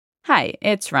Hi,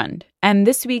 it's Rund, and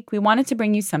this week we wanted to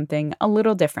bring you something a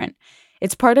little different.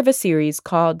 It's part of a series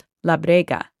called La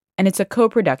Brega, and it's a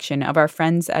co-production of our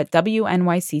friends at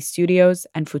WNYC Studios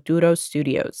and Futuro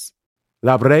Studios.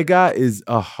 La Brega is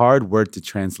a hard word to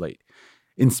translate.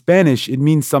 In Spanish, it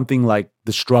means something like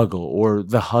the struggle or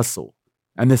the hustle.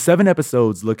 And the 7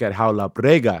 episodes look at how La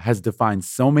Brega has defined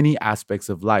so many aspects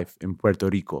of life in Puerto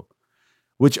Rico,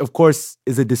 which, of course,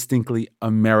 is a distinctly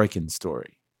American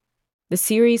story. The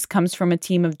series comes from a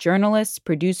team of journalists,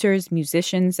 producers,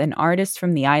 musicians, and artists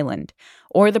from the island,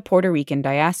 or the Puerto Rican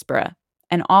diaspora,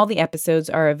 and all the episodes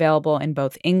are available in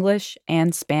both English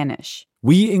and Spanish.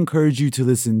 We encourage you to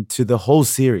listen to the whole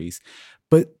series,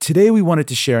 but today we wanted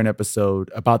to share an episode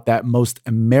about that most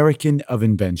American of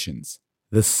inventions,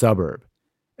 the suburb.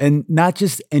 And not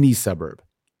just any suburb,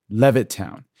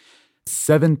 Levittown.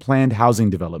 7 planned housing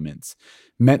developments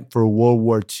meant for World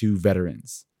War II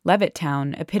veterans.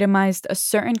 Levittown epitomized a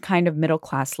certain kind of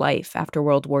middle-class life after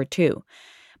World War II.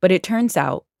 But it turns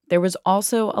out there was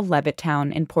also a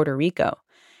Levittown in Puerto Rico.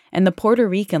 And the Puerto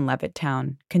Rican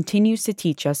Levittown continues to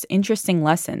teach us interesting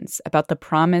lessons about the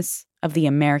promise of the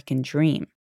American dream.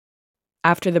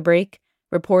 After the break,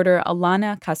 reporter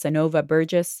Alana Casanova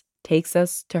Burgess takes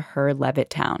us to her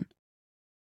Levittown.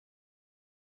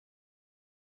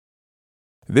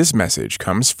 This message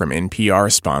comes from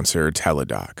NPR sponsor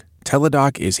Teladoc.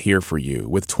 Teladoc is here for you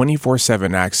with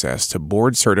 24/7 access to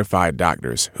board-certified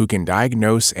doctors who can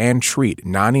diagnose and treat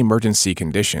non-emergency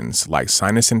conditions like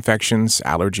sinus infections,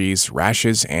 allergies,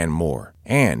 rashes, and more.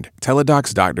 And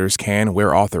Teladoc's doctors can,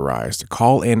 where authorized,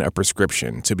 call in a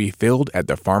prescription to be filled at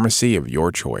the pharmacy of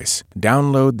your choice.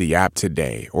 Download the app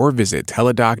today or visit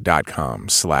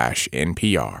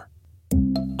teladoc.com/NPR.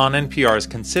 On NPR's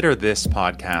Consider This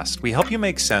podcast, we help you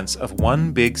make sense of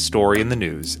one big story in the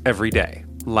news every day,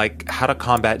 like how to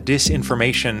combat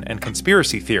disinformation and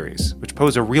conspiracy theories, which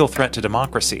pose a real threat to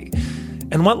democracy,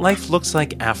 and what life looks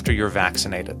like after you're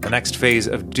vaccinated, the next phase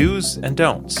of do's and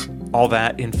don'ts. All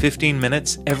that in 15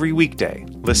 minutes every weekday.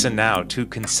 Listen now to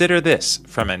Consider This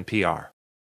from NPR.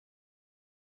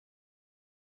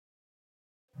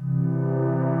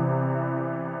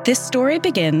 This story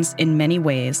begins, in many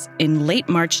ways, in late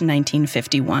March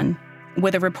 1951,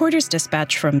 with a reporter's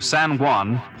dispatch from San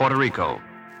Juan, Puerto Rico.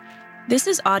 This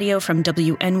is audio from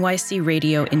WNYC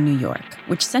Radio in New York,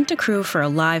 which sent a crew for a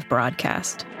live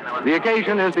broadcast. The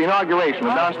occasion is the inauguration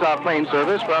of nonstop plane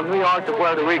service from New York to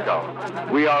Puerto Rico.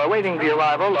 We are awaiting the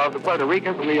arrival of the Puerto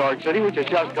Rican from New York City, which has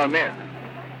just come in.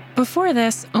 Before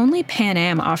this, only Pan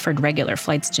Am offered regular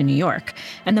flights to New York,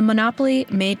 and the monopoly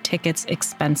made tickets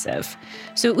expensive.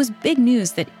 So it was big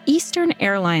news that Eastern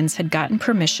Airlines had gotten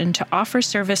permission to offer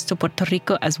service to Puerto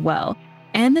Rico as well,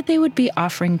 and that they would be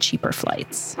offering cheaper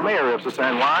flights. The mayor of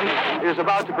San Juan is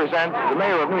about to present the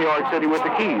mayor of New York City with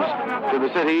the keys to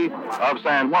the city of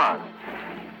San Juan.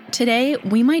 Today,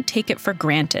 we might take it for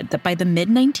granted that by the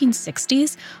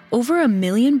mid-1960s, over 1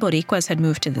 million Boricuas had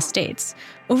moved to the States,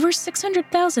 over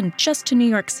 600,000 just to New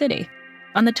York City.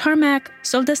 On the tarmac,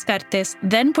 Sol Descartes,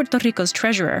 then Puerto Rico's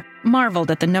treasurer,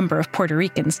 marveled at the number of Puerto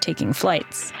Ricans taking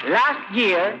flights. Last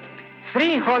year,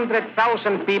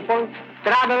 300,000 people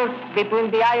traveled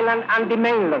between the island and the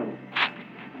mainland.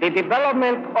 The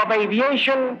development of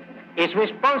aviation is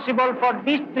responsible for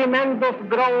this tremendous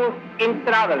growth in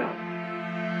travel.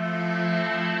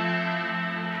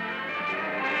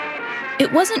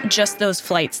 It wasn't just those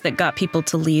flights that got people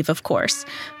to leave, of course,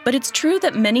 but it's true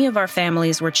that many of our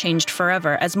families were changed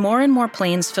forever as more and more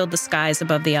planes filled the skies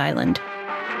above the island.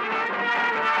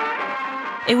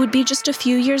 It would be just a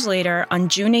few years later, on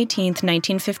June 18th,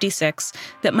 1956,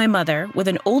 that my mother, with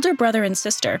an older brother and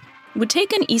sister, would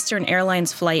take an Eastern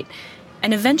Airlines flight,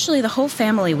 and eventually the whole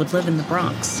family would live in the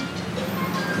Bronx.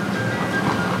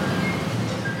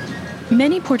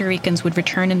 Many Puerto Ricans would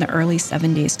return in the early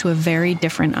 70s to a very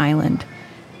different island.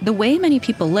 The way many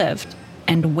people lived,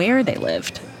 and where they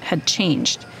lived, had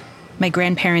changed. My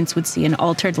grandparents would see an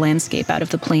altered landscape out of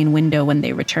the plane window when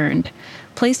they returned.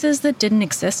 Places that didn't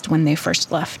exist when they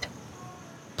first left.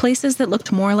 Places that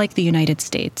looked more like the United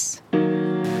States.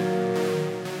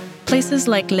 Places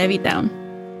like Levittown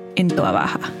in Toa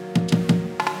Baja.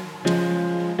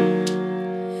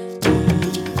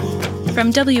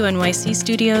 From WNYC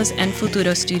Studios and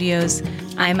Futuro Studios,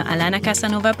 I'm Alana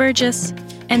Casanova Burgess,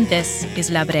 and this is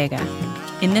La Brega.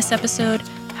 In this episode,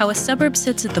 how a suburb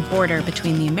sits at the border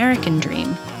between the American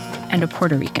dream and a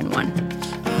Puerto Rican one.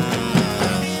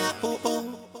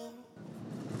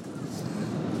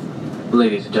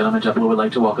 Ladies and gentlemen, JetBlue would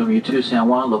like to welcome you to San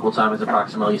Juan. Local time is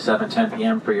approximately 7:10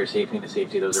 p.m. For your safety and the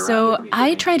safety of those around you. So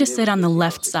I try to sit on the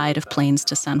left side of planes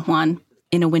to San Juan,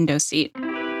 in a window seat.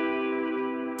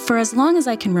 For as long as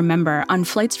I can remember, on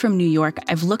flights from New York,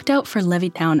 I've looked out for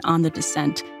Levittown on the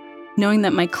descent, knowing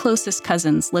that my closest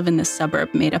cousins live in this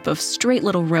suburb made up of straight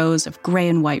little rows of gray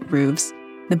and white roofs,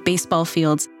 the baseball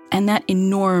fields, and that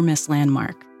enormous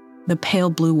landmark, the pale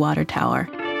blue water tower.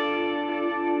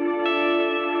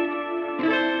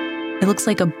 It looks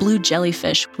like a blue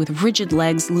jellyfish with rigid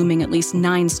legs looming at least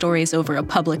 9 stories over a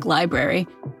public library.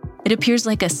 It appears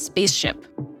like a spaceship,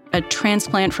 a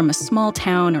transplant from a small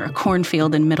town or a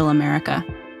cornfield in Middle America.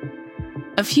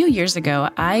 A few years ago,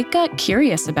 I got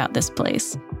curious about this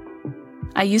place.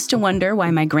 I used to wonder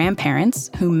why my grandparents,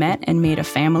 who met and made a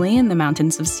family in the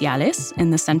mountains of Ciales, in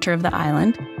the center of the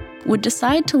island, would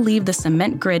decide to leave the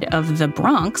cement grid of the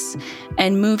Bronx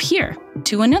and move here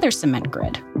to another cement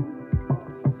grid.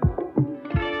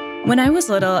 When I was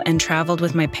little and traveled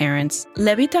with my parents,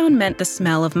 Levittown meant the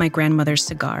smell of my grandmother's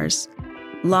cigars,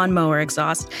 lawnmower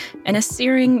exhaust, and a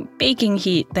searing, baking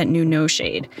heat that knew no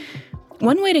shade.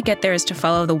 One way to get there is to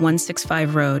follow the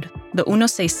 165 road, the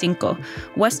 165,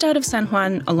 west out of San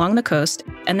Juan along the coast,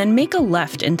 and then make a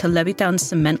left into Levittown's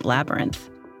cement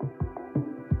labyrinth.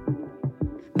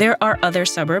 There are other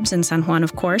suburbs in San Juan,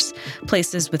 of course,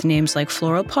 places with names like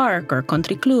Floral Park or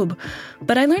Country Club,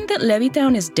 but I learned that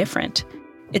Levittown is different.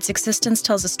 Its existence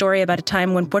tells a story about a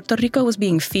time when Puerto Rico was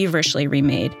being feverishly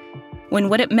remade, when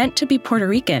what it meant to be Puerto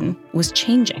Rican was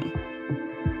changing.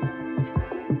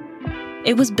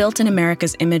 It was built in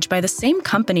America's image by the same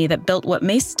company that built what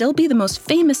may still be the most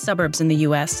famous suburbs in the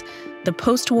U.S., the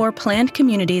post-war planned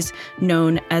communities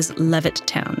known as Levitt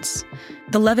towns.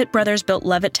 The Levitt brothers built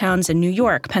Levitt towns in New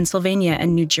York, Pennsylvania,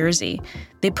 and New Jersey.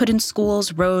 They put in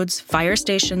schools, roads, fire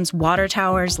stations, water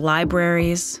towers,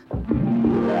 libraries.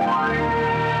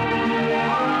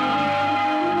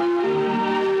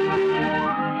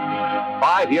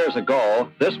 5 years ago,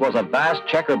 this was a vast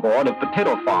checkerboard of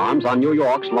potato farms on New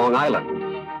York's Long Island.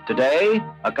 Today,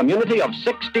 a community of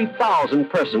 60,000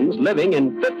 persons living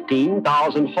in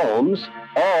 15,000 homes,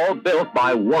 all built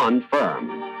by one firm.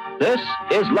 This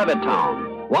is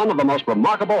Levittown, one of the most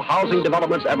remarkable housing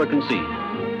developments ever conceived.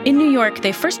 In New York,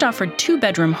 they first offered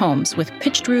 2-bedroom homes with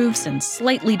pitched roofs and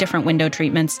slightly different window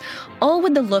treatments, all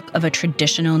with the look of a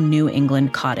traditional New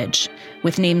England cottage,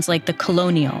 with names like the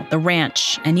Colonial, the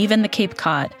Ranch, and even the Cape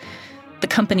Cod. The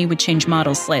company would change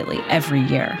models slightly every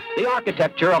year. The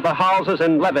architecture of the houses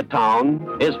in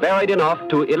Levittown is varied enough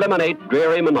to eliminate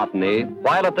dreary monotony,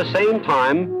 while at the same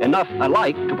time enough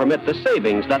alike to permit the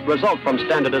savings that result from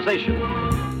standardization.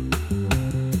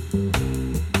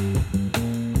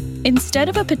 Instead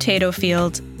of a potato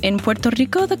field, in Puerto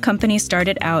Rico, the company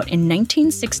started out in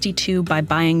 1962 by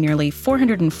buying nearly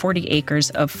 440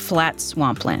 acres of flat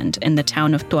swampland in the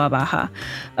town of Tua Baja,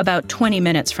 about 20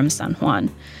 minutes from San Juan.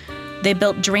 They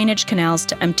built drainage canals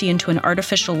to empty into an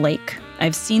artificial lake.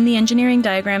 I've seen the engineering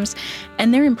diagrams,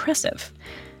 and they're impressive.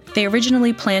 They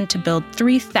originally planned to build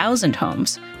 3,000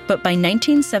 homes, but by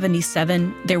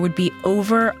 1977, there would be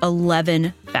over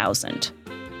 11,000.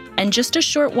 And just a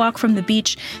short walk from the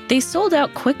beach, they sold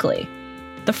out quickly.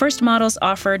 The first models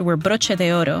offered were Broche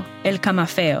de Oro, El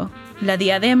Camafeo, La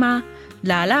Diadema,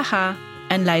 La Alhaja,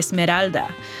 and La Esmeralda,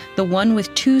 the one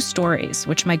with 2 stories,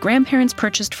 which my grandparents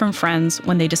purchased from friends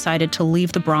when they decided to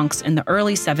leave the Bronx in the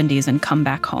early 70s and come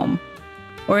back home.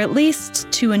 Or at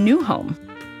least to a new home.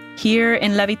 Here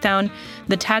in Levittown,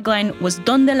 the tagline was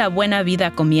Donde la buena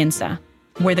vida comienza,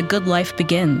 where the good life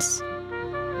begins.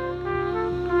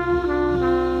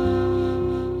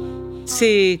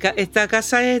 Sí, esta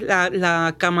casa es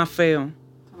la Camafeo.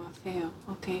 Camafeo,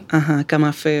 okay. Ajá,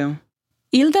 Camafeo.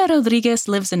 Hilda Rodriguez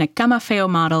lives in a Camafeo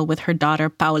model with her daughter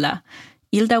Paula.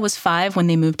 Hilda was 5 when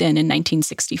they moved in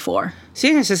 1964. Sí,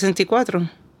 en el 64.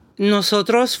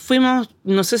 Nosotros fuimos,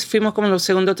 no sé si fuimos como los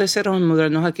segundos o terceros en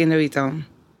mudarnos aquí en Levittown.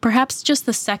 Perhaps just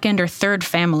the second or third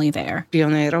family there.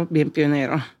 Pionero, bien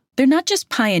pionero. They're not just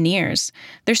pioneers.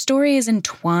 Their story is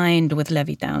entwined with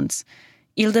Levittown's.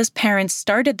 Hilda's parents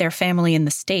started their family in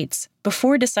the States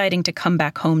before deciding to come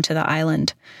back home to the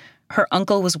island. Her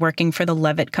uncle was working for the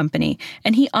Levitt Company,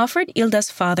 and he offered Hilda's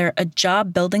father a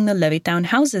job building the Levittown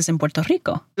houses in Puerto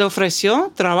Rico. Le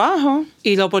ofreció trabajo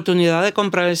y la oportunidad de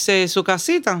comprarse su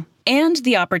casita. And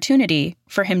the opportunity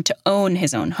for him to own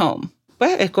his own home.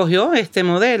 Pues escogió este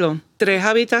modelo. 3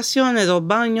 habitaciones, 2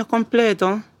 baños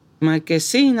completos,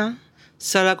 marquesina,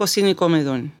 sala, cocina y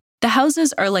comedor. The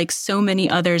houses are like so many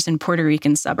others in Puerto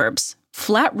Rican suburbs.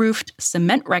 Flat-roofed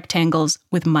cement rectangles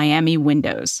with Miami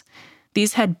windows.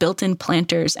 These had built-in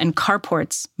planters and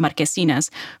carports, marquesinas,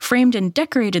 framed in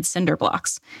decorated cinder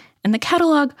blocks. And the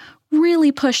catalog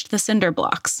really pushed the cinder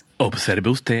blocks. Observe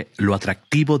usted lo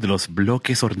atractivo de los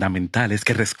bloques ornamentales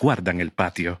que resguardan el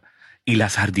patio. y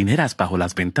las jardineras bajo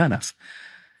las ventanas.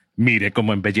 Mire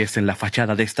cómo embellecen la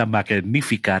fachada de esta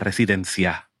magnífica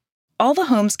residencia. All the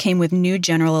homes came with new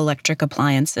General Electric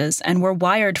appliances and were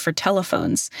wired for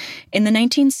telephones. In the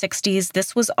 1960s,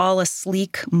 this was all a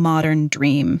sleek, modern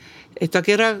dream. Esto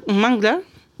aquí era un manglar.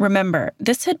 Remember,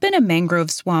 this had been a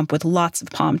mangrove swamp with lots of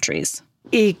palm trees.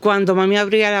 Y cuando mami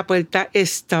abría la puerta,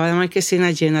 estaba la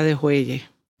marquesina llena de jueyes.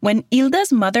 When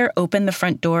Hilda's mother opened the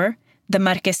front door, the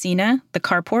marquesina, the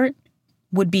carport,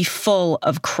 would be full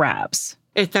of crabs.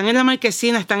 Están en la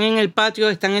marquesina, están en el patio,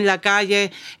 están en la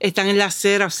calle, están en la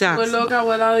acera, o sea... Pues lo que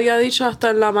abuela había dicho, hasta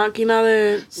en la máquina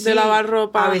de lavar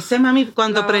ropa. A veces mami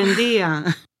cuando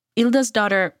prendía. Hilda's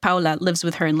daughter, Paula, lives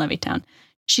with her in Levittown.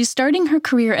 She's starting her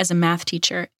career as a math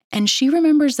teacher, and she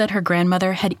remembers that her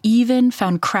grandmother had even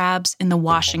found crabs in the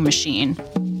washing machine.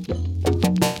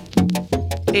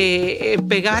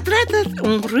 Pegaba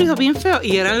un ruido bien feo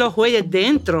y eran los jueyes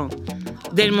dentro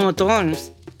del motor.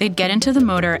 They'd get into the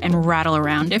motor and rattle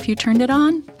around if you turned it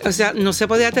on. O sea, no se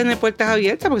podía tener puertas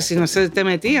abiertas porque si no se te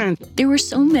metían. There were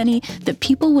so many that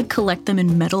people would collect them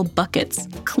in metal buckets,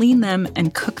 clean them,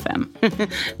 and cook them.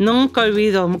 Nunca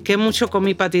olvido que mucho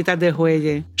comí patitas de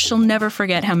jueyes. She'll never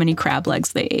forget how many crab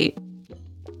legs they ate.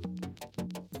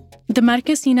 The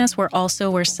marquesinas were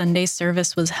also where Sunday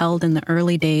service was held in the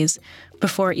early days,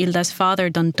 before Hilda's father,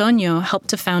 Don Toño, helped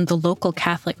to found the local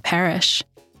Catholic parish.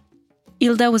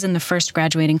 Hilda was in the first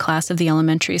graduating class of the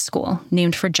elementary school,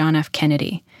 named for John F.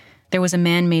 Kennedy. There was a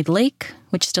man-made lake,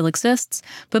 which still exists,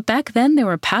 but back then there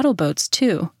were paddle boats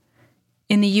too.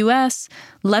 In the U.S.,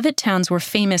 Levittowns were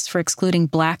famous for excluding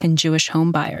Black and Jewish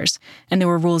homebuyers, and there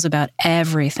were rules about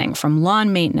everything from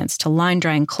lawn maintenance to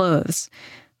line-drying clothes.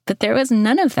 But there was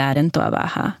none of that in Toa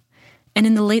Baja. And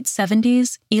in the late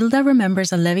 70s, Hilda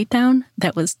remembers a Levittown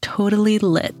that was totally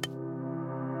lit.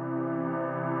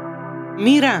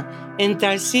 Mira, en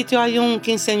tal sitio hay un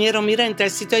quinceañero, mira, en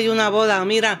tal sitio hay una boda,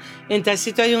 mira, en tal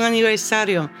sitio hay un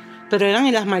aniversario. Pero eran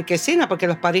en las marquesinas, porque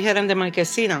los parís eran de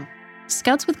marquesina.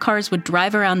 Scouts with cars would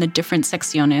drive around the different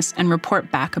secciones and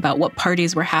report back about what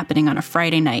parties were happening on a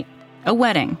Friday night. A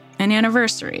wedding, an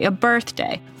anniversary, a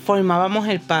birthday. Formábamos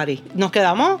el party. Nos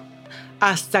quedamos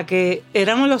hasta que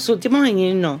éramos los últimos en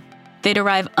irnos. They'd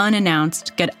arrive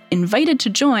unannounced, get invited to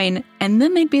join, and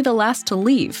then they'd be the last to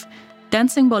leave.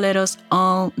 Dancing boleros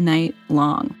all night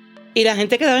long. Y la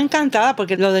gente quedaba encantada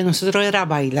porque lo de nosotros era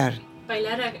bailar.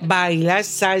 Bailar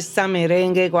salsa,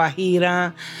 merengue,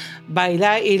 guajira,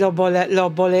 bailar y los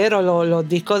boleros, los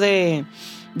discos de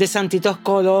Santitos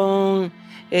Colón,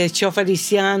 Cho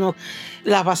Feliciano.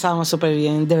 La pasamos súper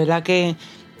bien, de verdad que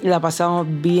la pasamos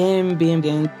bien, bien,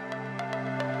 bien.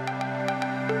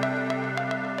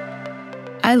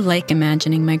 I like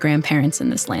imagining my grandparents in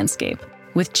this landscape,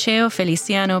 with Cheo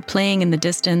Feliciano playing in the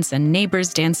distance and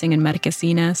neighbors dancing in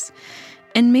marquesinas.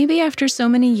 And maybe after so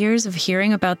many years of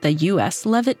hearing about the U.S.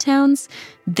 Levittowns,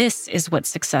 this is what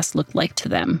success looked like to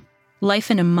them.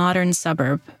 Life in a modern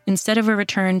suburb, instead of a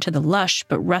return to the lush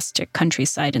but rustic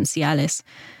countryside in Ciales.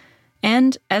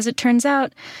 And, as it turns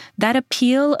out, that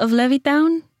appeal of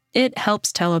Levittown, it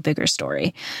helps tell a bigger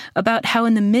story about how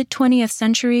in the mid-20th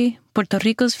century, Puerto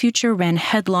Rico's future ran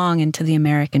headlong into the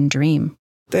American dream.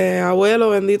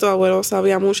 Abuelo, bendito abuelo,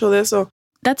 sabía mucho de eso.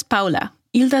 That's Paula,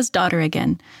 Hilda's daughter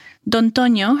again. Don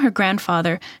Toño, her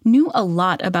grandfather, knew a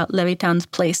lot about Levittown's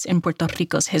place in Puerto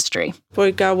Rico's history.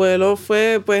 Porque abuelo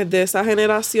fue pues de esa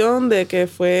generación de que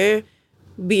fue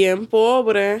bien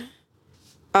pobre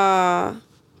a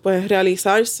pues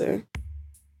realizarse.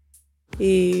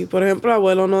 Y, por ejemplo,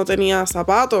 abuelo no tenía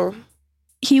zapatos.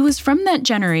 He was from that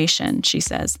generation, she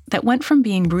says, that went from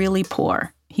being really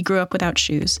poor, he grew up without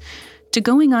shoes, to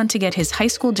going on to get his high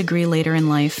school degree later in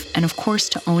life, and of course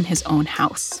to own his own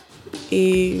house.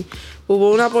 Y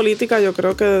hubo una política, yo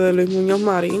creo que de Luis Muñoz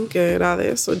Marín, que era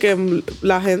de eso, que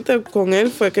la gente con él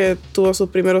fue que tuvo sus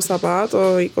primeros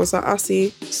zapatos y cosas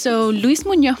así. So Luis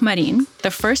Muñoz Marín,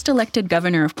 the first elected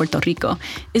governor of Puerto Rico,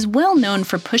 is well known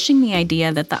for pushing the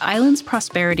idea that the island's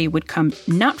prosperity would come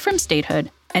not from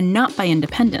statehood and not by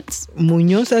independence.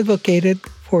 Muñoz advocated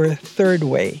for a third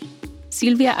way.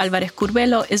 Silvia Álvarez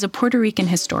Curbelo is a Puerto Rican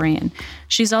historian.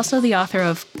 She's also the author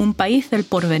of Un País del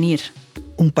Porvenir.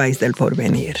 Un País del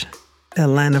Porvenir, the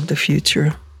land of the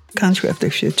future, country of the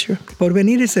future.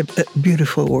 Porvenir is a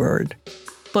beautiful word.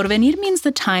 Porvenir means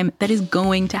the time that is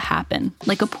going to happen,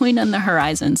 like a point on the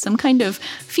horizon, some kind of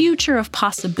future of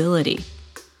possibility.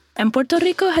 And Puerto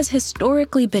Rico has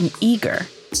historically been eager,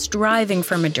 striving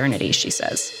for modernity, she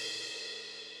says.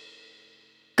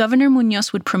 Governor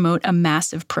Muñoz would promote a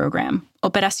massive program,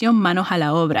 Operación Manos a la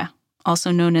Obra,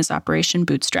 also known as Operation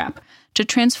Bootstrap, to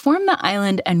transform the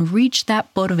island and reach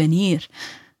that porvenir,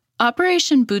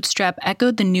 Operation Bootstrap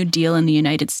echoed the New Deal in the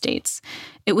United States.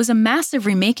 It was a massive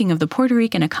remaking of the Puerto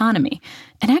Rican economy,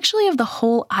 and actually of the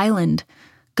whole island.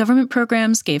 Government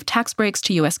programs gave tax breaks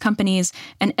to U.S. companies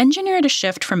and engineered a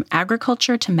shift from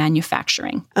agriculture to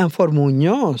manufacturing. And for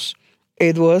Muñoz,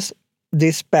 it was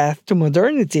this path to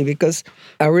modernity because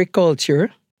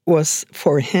agriculture was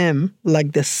for him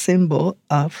like the symbol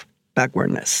of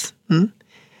backwardness.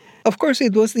 Of course,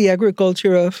 it was the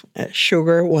agriculture of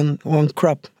sugar, one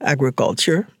crop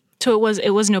agriculture. So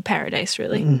it was no paradise,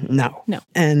 really? No.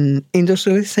 And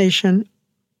industrialization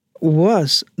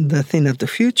was the thing of the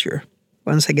future.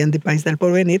 Once again, the País del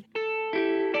Porvenir.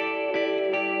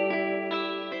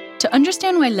 To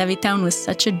understand why Levittown was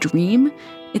such a dream,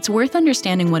 it's worth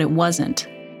understanding what it wasn't.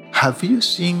 Have you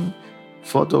seen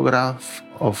photographs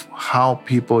of how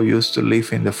people used to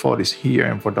live in the 40s here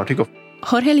in Puerto Rico?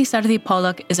 Jorge Lizardi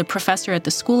Pollock is a professor at the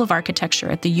School of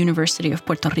Architecture at the University of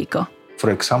Puerto Rico.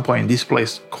 For example, in this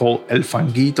place called El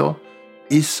Fanguito,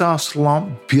 it's a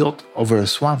slum built over a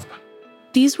swamp.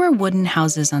 These were wooden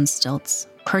houses on stilts,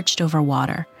 perched over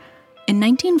water. In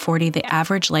 1940, the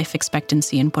average life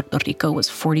expectancy in Puerto Rico was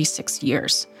 46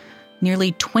 years,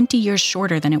 nearly 20 years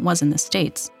shorter than it was in the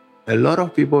States. A lot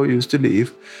of people used to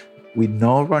live with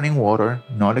no running water,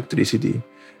 no electricity,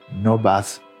 no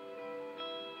bath.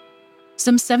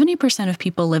 Some 70% of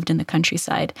people lived in the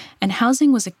countryside, and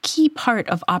housing was a key part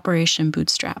of Operation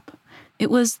Bootstrap. It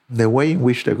was the way in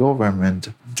which the government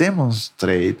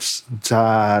demonstrates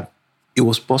that it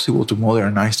was possible to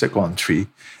modernize the country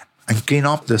and clean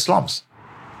up the slums.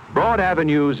 Broad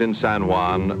avenues in San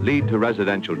Juan lead to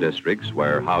residential districts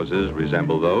where houses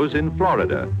resemble those in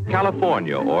Florida,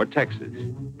 California, or Texas.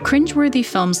 Cringeworthy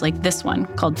films like this one,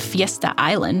 called Fiesta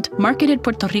Island, marketed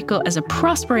Puerto Rico as a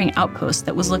prospering outpost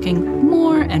that was looking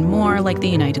more and more like the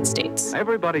United States.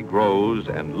 Everybody grows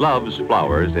and loves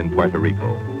flowers in Puerto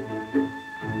Rico.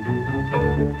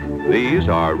 These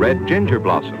are red ginger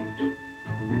blossoms.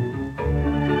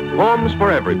 Homes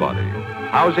for everybody.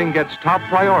 Housing gets top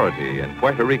priority in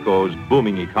Puerto Rico's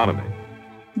booming economy.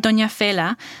 Doña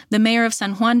Fela, the mayor of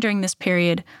San Juan during this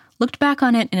period, looked back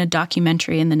on it in a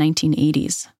documentary in the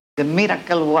 1980s. The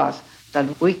miracle was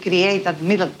that we created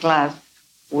middle class,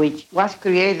 which was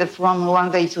created from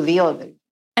one day to the other.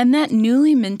 And that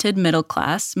newly minted middle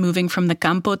class, moving from the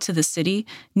campo to the city,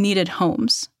 needed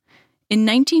homes. In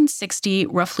 1960,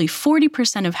 roughly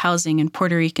 40% of housing in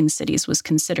Puerto Rican cities was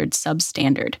considered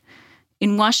substandard.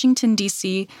 In Washington,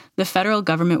 D.C., the federal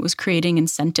government was creating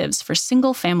incentives for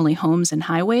single-family homes and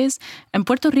highways, and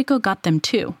Puerto Rico got them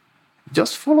too.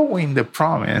 Just following the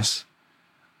promise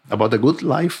about a good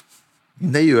life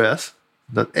in the U.S.,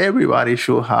 that everybody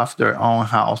should have their own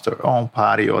house, their own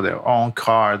patio, their own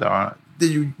car.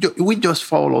 We just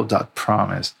followed that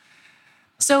promise.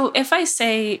 So if I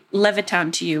say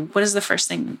Levittown to you, what is the first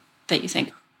thing that you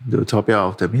think? The utopia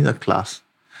of the middle class,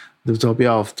 the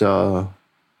utopia of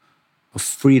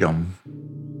freedom.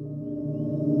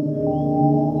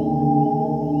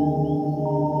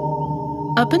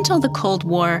 Up until the Cold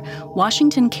War,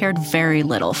 Washington cared very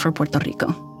little for Puerto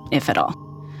Rico, if at all.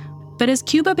 But as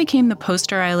Cuba became the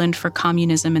poster island for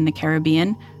communism in the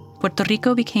Caribbean, Puerto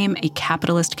Rico became a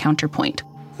capitalist counterpoint.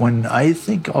 When I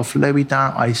think of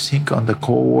Levittown, I think on the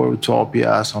Cold War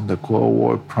utopias, on the Cold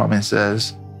War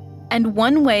promises. And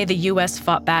one way the U.S.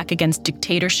 fought back against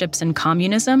dictatorships and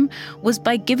communism was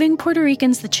by giving Puerto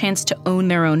Ricans the chance to own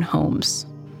their own homes.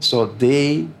 So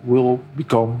they will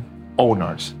become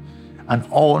owners. And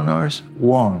owners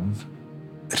won't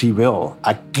rebel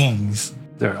against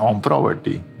their own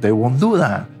property. They won't do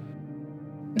that.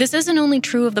 This isn't only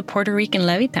true of the Puerto Rican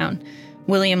Levittown.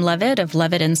 William Levitt of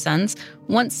Levitt & Sons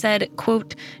once said,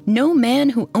 quote, "No man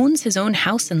who owns his own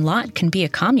house and lot can be a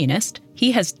communist.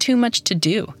 He has too much to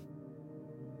do."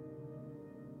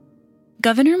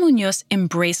 Governor Muñoz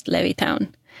embraced Levittown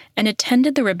and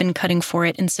attended the ribbon cutting for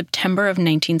it in September of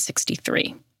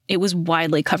 1963. It was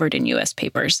widely covered in U.S.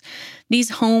 papers.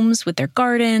 These homes with their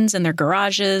gardens and their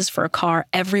garages for a car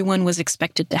everyone was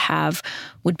expected to have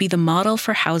would be the model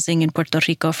for housing in Puerto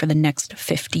Rico for the next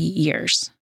 50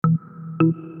 years.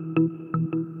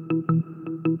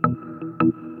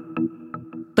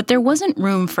 But there wasn't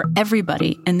room for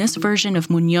everybody in this version of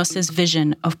Muñoz's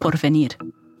vision of Porvenir.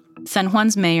 San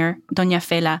Juan's mayor, Doña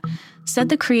Fela, said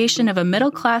the creation of a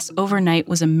middle class overnight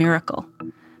was a miracle.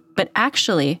 But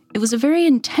actually, it was a very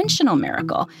intentional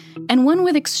miracle, and one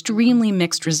with extremely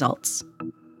mixed results.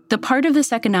 The part of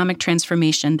this economic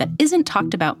transformation that isn't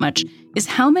talked about much is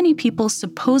how many people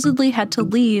supposedly had to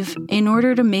leave in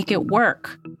order to make it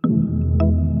work.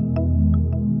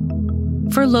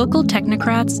 For local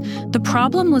technocrats, the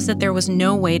problem was that there was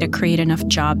no way to create enough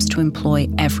jobs to employ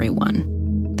everyone.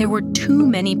 There were too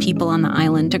many people on the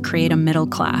island to create a middle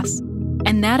class,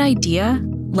 and that idea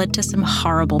led to some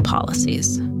horrible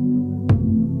policies.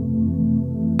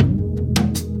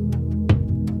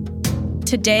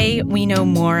 Today, we know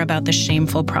more about the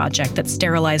shameful project that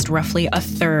sterilized roughly a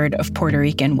third of Puerto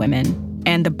Rican women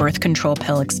and the birth control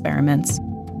pill experiments.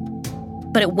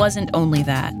 But it wasn't only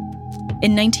that.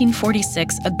 In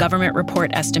 1946, a government report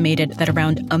estimated that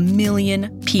around 1 million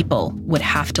people would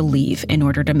have to leave in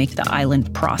order to make the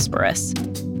island prosperous.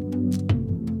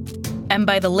 And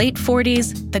by the late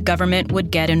 40s, the government would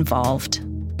get involved.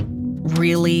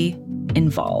 Really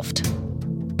involved.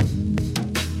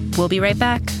 We'll be right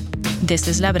back. This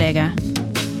is La Brega.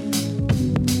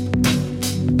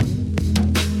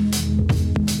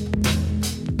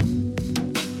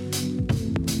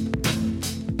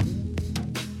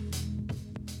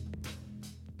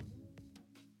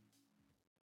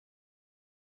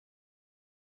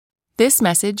 This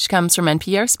message comes from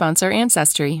NPR sponsor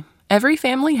Ancestry. Every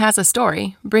family has a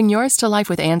story. Bring yours to life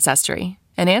with Ancestry.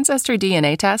 An Ancestry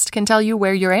DNA test can tell you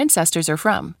where your ancestors are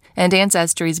from, and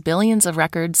Ancestry's billions of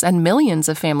records and millions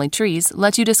of family trees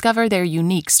let you discover their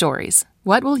unique stories.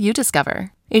 What will you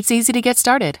discover? It's easy to get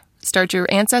started. Start your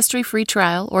Ancestry free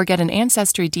trial or get an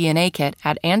Ancestry DNA kit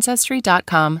at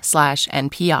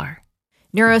Ancestry.com/NPR.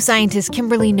 Neuroscientist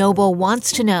Kimberly Noble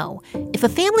wants to know, if a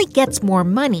family gets more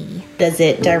money, does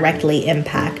it directly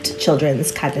impact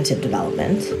children's cognitive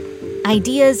development?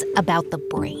 Ideas about the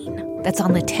brain. That's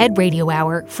on the TED Radio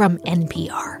Hour from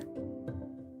NPR.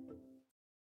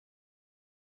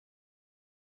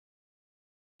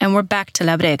 And we're back to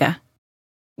La Brega.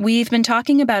 We've been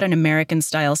talking about an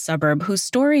American-style suburb whose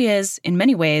story is, in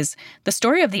many ways, the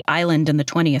story of the island in the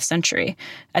 20th century,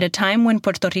 at a time when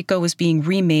Puerto Rico was being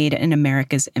remade in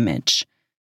America's image.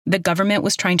 The government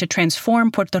was trying to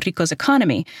transform Puerto Rico's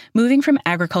economy, moving from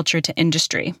agriculture to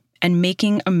industry, and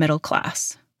making a middle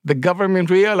class. The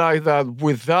government realized that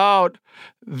without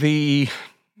the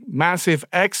massive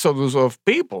exodus of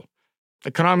people,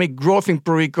 economic growth in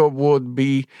Puerto Rico would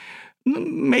be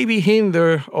maybe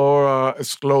hinder or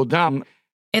slow down.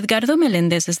 Edgardo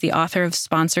Melendez is the author of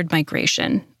Sponsored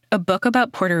Migration, a book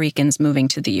about Puerto Ricans moving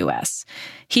to the U.S.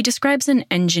 He describes an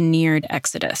engineered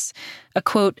exodus, a,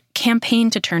 quote, campaign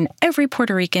to turn every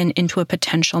Puerto Rican into a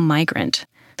potential migrant.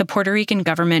 The Puerto Rican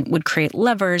government would create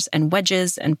levers and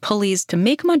wedges and pulleys to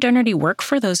make modernity work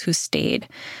for those who stayed,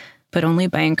 but only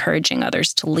by encouraging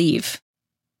others to leave.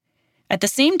 At the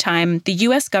same time, the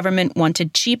U.S. government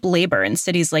wanted cheap labor in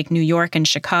cities like New York and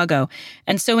Chicago,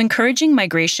 and so encouraging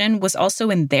migration was also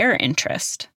in their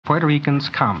interest. Puerto Ricans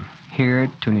come here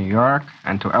to New York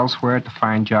and to elsewhere to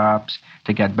find jobs,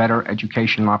 to get better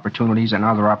educational opportunities and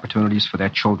other opportunities for their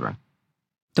children.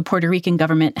 The Puerto Rican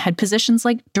government had positions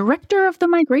like Director of the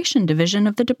Migration Division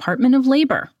of the Department of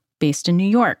Labor, based in New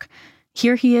York.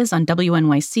 Here he is on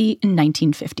WNYC in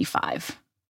 1955.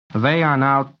 They are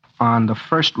now on the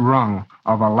first rung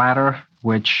of a ladder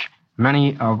which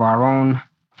many of our own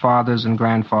fathers and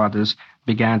grandfathers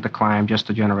began to climb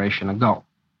just a generation ago.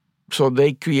 So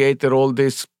they created all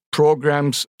these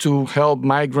programs to help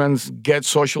migrants get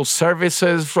social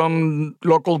services from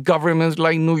local governments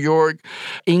like New York,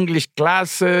 English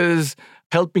classes,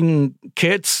 helping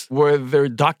kids with their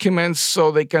documents so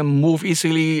they can move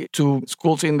easily to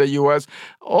schools in the U.S.,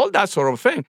 all that sort of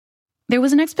thing. There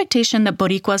was an expectation that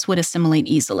Boricuas would assimilate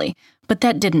easily, but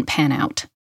that didn't pan out.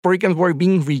 Puerto Ricans were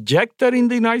being rejected in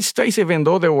the United States, even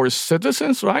though they were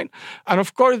citizens, right? And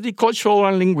of course, the cultural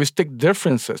and linguistic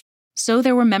differences. So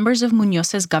there were members of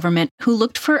Muñoz's government who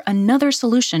looked for another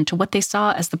solution to what they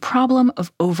saw as the problem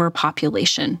of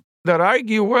overpopulation. That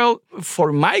argue, well,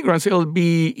 for migrants, it'll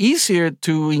be easier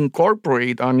to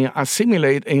incorporate and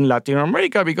assimilate in Latin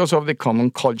America because of the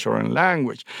common culture and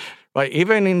language. Right?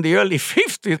 Even in the early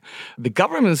 50s, the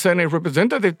government sent a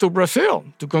representative to Brazil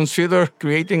to consider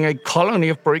creating a colony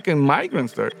of Puerto Rican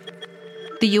migrants there.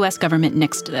 The U.S. government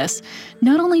nixed this.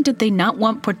 Not only did they not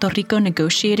want Puerto Rico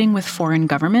negotiating with foreign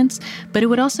governments, but it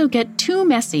would also get too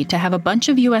messy to have a bunch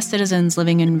of U.S. citizens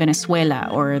living in Venezuela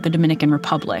or the Dominican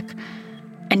Republic.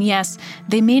 And yes,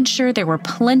 they made sure there were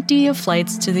plenty of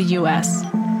flights to the U.S.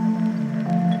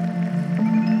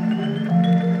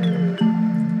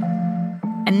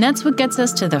 And that's what gets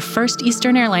us to the first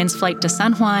Eastern Airlines flight to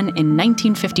San Juan in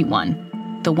 1951,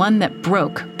 the one that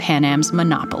broke Pan Am's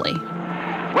monopoly.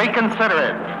 We consider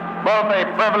it both a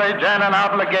privilege and an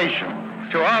obligation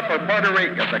to offer Puerto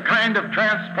Rico the kind of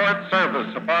transport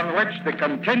service upon which the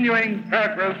continuing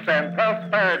progress and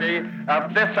prosperity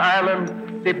of this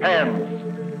island depends.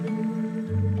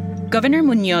 Governor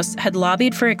Muñoz had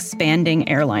lobbied for expanding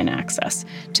airline access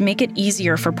to make it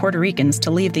easier for Puerto Ricans to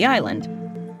leave the island.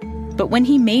 But when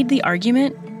he made the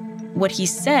argument, what he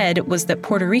said was that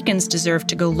Puerto Ricans deserved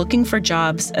to go looking for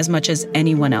jobs as much as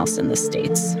anyone else in the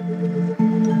States.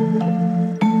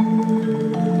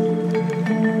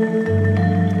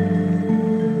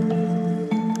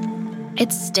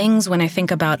 It stings when I think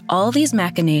about all these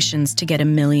machinations to get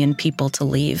 1 million people to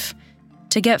leave,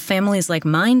 to get families like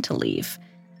mine to leave,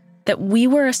 that we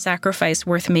were a sacrifice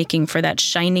worth making for that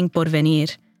shining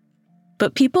porvenir.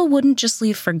 But people wouldn't just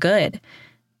leave for good.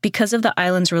 Because of the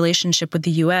island's relationship with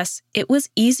the U.S., it was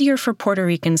easier for Puerto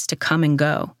Ricans to come and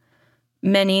go.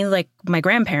 Many, like my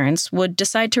grandparents, would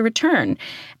decide to return.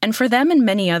 And for them and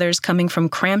many others coming from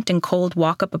cramped and cold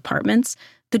walk-up apartments,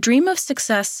 the dream of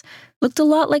success looked a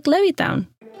lot like Levittown.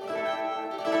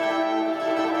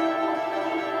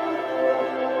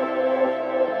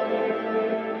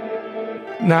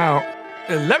 Now,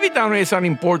 Levittown is an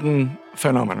important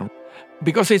phenomenon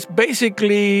because it's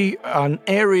basically an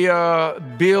area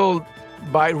built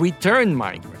by return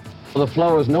migrants. The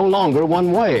flow is no longer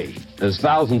one way, as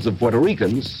thousands of Puerto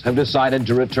Ricans have decided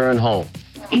to return home.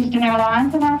 Eastern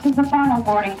Airlines announces the final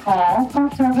boarding call for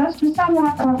service to San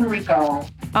Juan, Puerto Rico.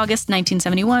 August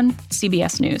 1971,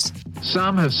 CBS News.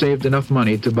 Some have saved enough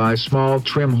money to buy small,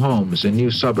 trim homes in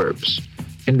new suburbs.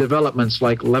 In developments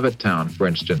like Levittown, for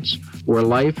instance, where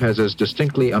life has as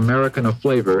distinctly American a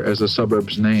flavor as the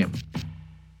suburb's name.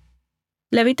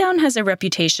 Levittown has a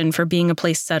reputation for being a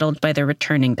place settled by the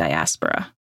returning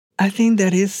diaspora. I think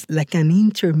that is like an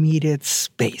intermediate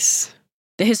space.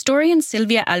 The historian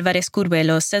Silvia Alvarez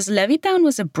Curvelo says Levittown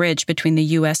was a bridge between the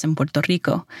U.S. and Puerto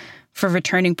Rico. For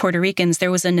returning Puerto Ricans, there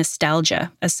was a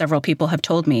nostalgia, as several people have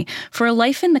told me, for a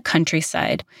life in the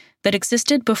countryside that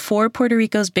existed before Puerto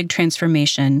Rico's big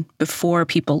transformation, before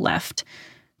people left.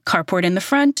 Carport in the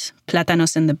front,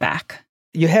 plátanos in the back.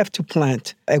 You have to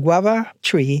plant a guava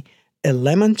tree, a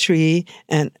lemon tree,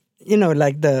 and,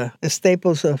 like the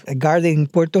staples of a garden in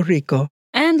Puerto Rico.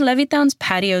 And Levittown's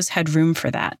patios had room for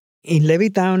that. In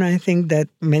Levittown, I think that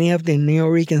many of the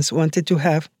Neo-Ricans wanted to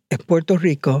have a Puerto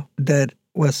Rico that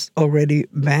was already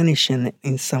vanishing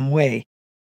in some way.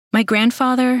 My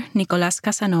grandfather, Nicolas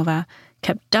Casanova,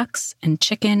 kept ducks and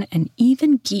chicken and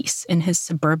even geese in his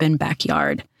suburban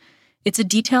backyard. It's a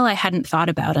detail I hadn't thought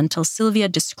about until Sylvia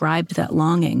described that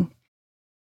longing.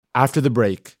 After the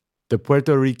break, the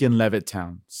Puerto Rican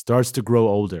Levittown starts to grow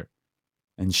older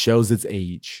and shows its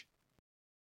age.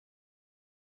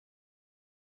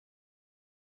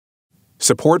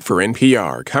 Support for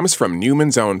NPR comes from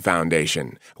Newman's Own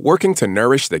Foundation, working to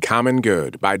nourish the common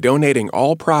good by donating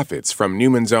all profits from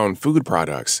Newman's Own food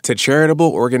products to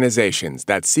charitable organizations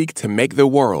that seek to make the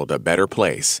world a better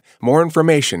place. More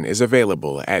information is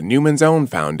available at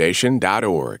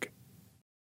newmansownfoundation.org.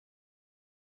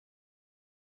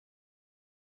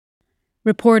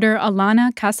 Reporter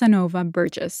Alana Casanova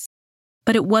Burgess.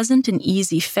 But it wasn't an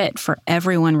easy fit for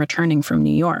everyone returning from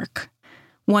New York.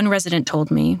 One resident told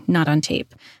me, not on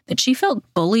tape, that she felt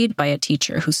bullied by a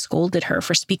teacher who scolded her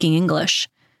for speaking English.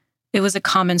 It was a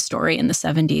common story in the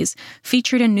 70s,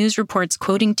 featured in news reports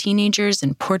quoting teenagers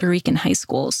in Puerto Rican high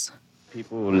schools.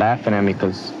 People were laughing at me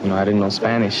because, I didn't know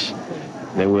Spanish.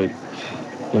 They would,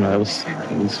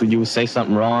 you would say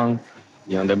something wrong,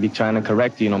 they'd be trying to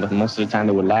correct you, but most of the time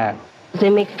they would laugh. They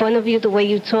make fun of you the way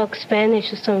you talk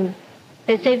Spanish or something.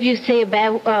 Let's say if you say a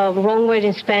bad, wrong word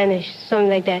in Spanish, something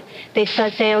like that, they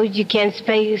start saying, oh, you can't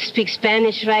speak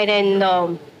Spanish right,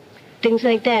 and things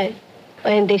like that.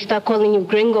 And they start calling you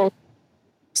gringo.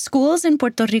 Schools in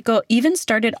Puerto Rico even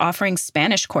started offering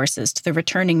Spanish courses to the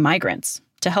returning migrants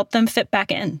to help them fit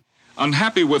back in.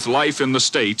 Unhappy with life in the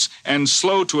States and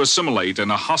slow to assimilate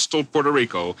in a hostile Puerto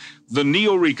Rico, the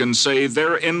Neo-Ricans say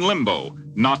they're in limbo,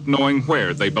 not knowing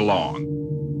where they belong.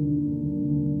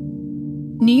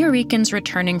 Neo-Ricans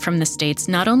returning from the States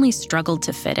not only struggled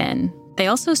to fit in, they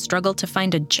also struggled to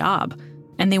find a job,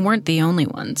 and they weren't the only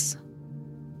ones.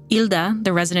 Hilda,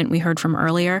 the resident we heard from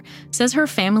earlier, says her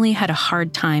family had a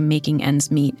hard time making ends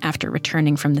meet after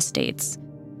returning from the States.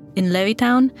 In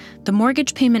Levittown, the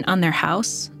mortgage payment on their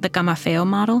house, the Camafeo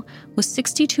model, was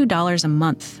 $62 a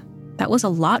month. That was a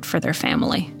lot for their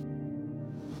family.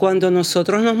 Cuando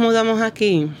nosotros nos mudamos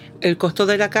aquí, el costo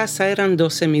de la casa eran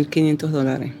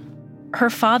 $12,500. Her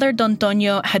father, Don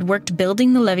Toño, had worked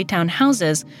building the Levittown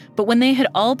houses, but when they had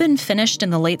all been finished in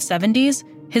the late 70s,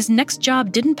 his next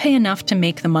job didn't pay enough to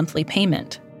make the monthly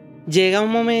payment. Llega un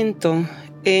momento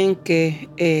en que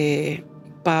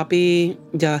papi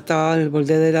ya estaba al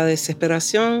borde de la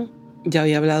desesperación, ya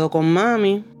había hablado con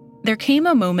mami, There came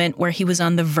a moment where he was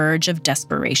on the verge of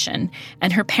desperation,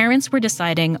 and her parents were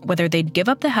deciding whether they'd give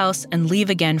up the house and leave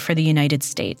again for the United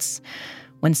States,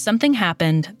 when something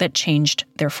happened that changed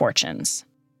their fortunes.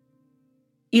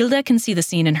 Hilda can see the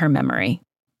scene in her memory.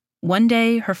 One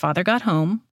day, her father got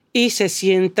home. Y se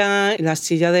sienta en la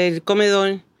silla del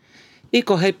comedor y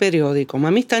coge el periódico.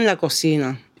 Mami está en la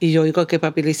cocina. Y yo digo que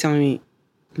papi le dice a mí,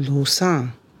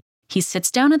 Luza. He sits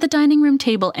down at the dining room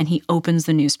table and he opens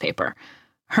the newspaper.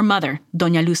 Her mother,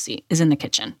 Doña Lucy, is in the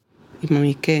kitchen. Y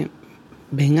mami, que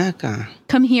ven acá.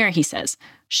 Come here, he says.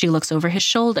 She looks over his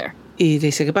shoulder. Y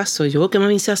dice, ¿qué pasó? Yo que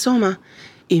mami se asoma.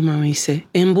 Y mami dice,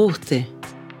 embuste.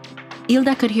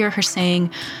 Hilda could hear her saying,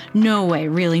 no way,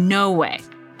 really, no way.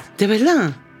 ¿De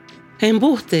verdad?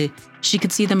 Embuste. She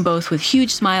could see them both with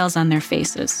huge smiles on their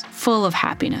faces, full of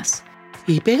happiness.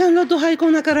 Y pegan los dos ahí con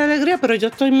una cara de alegría, pero yo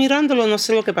estoy mirándolo, no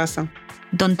sé lo que pasa.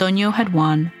 Don Toño had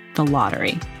won the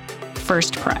lottery.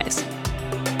 First prize.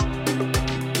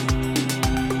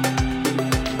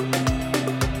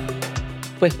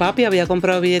 Pues papi había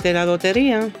comprado billete de la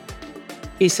lotería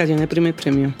y salió en el primer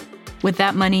premio. With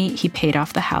that money, he paid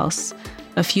off the house.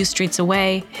 A few streets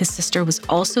away, his sister was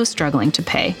also struggling to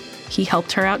pay. He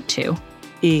helped her out too.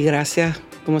 Y gracias,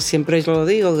 como siempre yo lo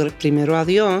digo, primero a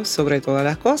Dios sobre todas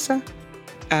las cosas,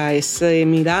 a ese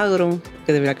milagro,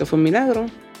 que de verdad que fue un milagro.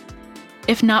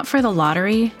 If not for the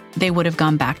lottery, they would have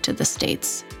gone back to the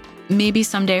States. Maybe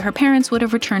someday her parents would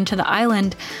have returned to the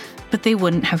island, but they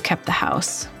wouldn't have kept the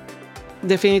house.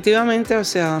 Definitivamente, o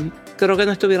sea, creo que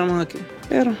no estuviéramos aquí.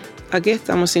 Pero aquí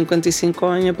estamos, 55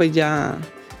 años, pues ya.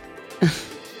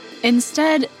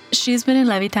 Instead, she's been in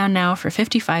Levittown now for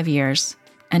 55 years.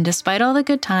 And despite all the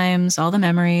good times, all the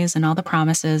memories, and all the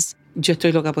promises, yo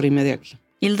estoy loca por irme de aquí.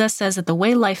 Hilda says that the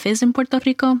way life is in Puerto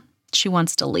Rico, she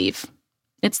wants to leave.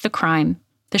 It's the crime,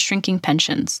 the shrinking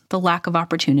pensions, the lack of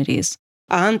opportunities.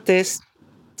 Antes,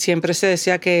 siempre se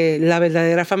decía que la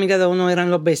verdadera familia de uno eran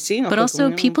los vecinos. But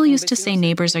also, people used to say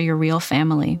neighbors are your real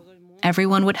family.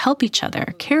 Everyone would help each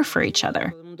other, care for each other.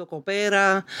 Todo el mundo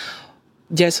coopera.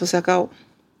 Ya eso se acabó.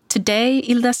 Today,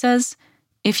 Hilda says,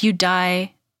 if you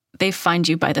die, they find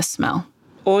you by the smell.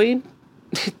 Hoy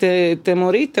te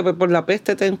moriste, pues por la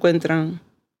peste te encuentran.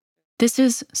 This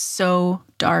is so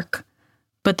dark.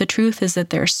 But the truth is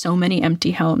that there are so many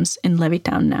empty homes in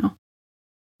Levittown now.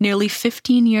 Nearly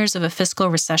 15 years of a fiscal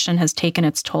recession has taken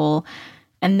its toll,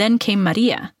 and then came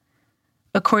Maria.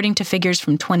 According to figures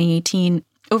from 2018,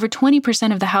 over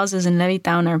 20% of the houses in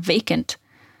Levittown are vacant.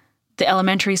 The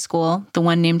elementary school, the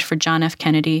one named for John F.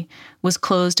 Kennedy, was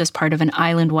closed as part of an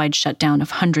island-wide shutdown of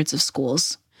hundreds of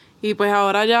schools. Y pues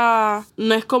ahora ya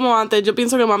no es como antes. Yo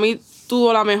pienso que mami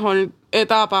tuvo la mejor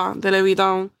etapa de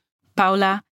Levittown.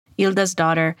 Paula, Hilda's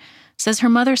daughter, says her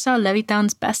mother saw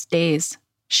Levittown's best days.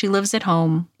 She lives at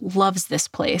home, loves this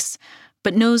place,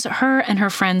 but knows her and her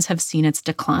friends have seen its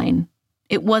decline.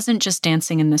 It wasn't just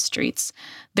dancing in the streets.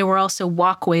 There were also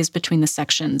walkways between the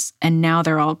sections, and now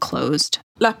they're all closed.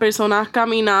 Las personas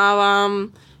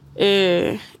caminaban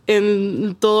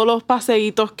en todos los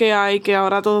paseitos que hay, que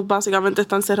ahora todos básicamente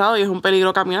están cerrados y es un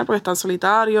peligro caminar porque están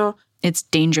solitarios. It's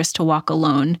dangerous to walk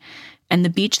alone, and the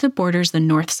beach that borders the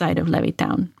north side of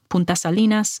Levittown, Punta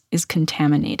Salinas, is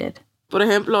contaminated. Por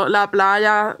ejemplo, la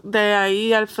playa de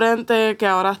ahí al frente, que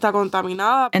ahora está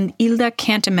contaminada. And Hilda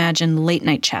can't imagine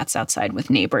late-night chats outside with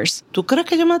neighbors. ¿Tú crees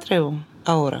que yo me atrevo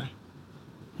ahora?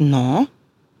 No.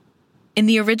 In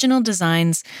the original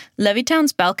designs,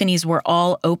 Levittown's balconies were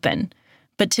all open,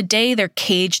 but today they're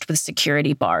caged with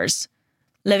security bars.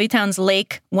 Levittown's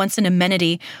lake, once an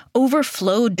amenity,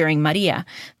 overflowed during Maria.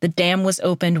 The dam was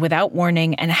opened without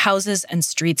warning, and houses and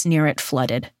streets near it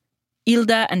flooded.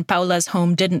 Hilda and Paula's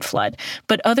home didn't flood,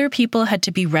 but other people had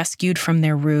to be rescued from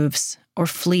their roofs or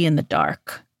flee in the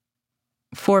dark.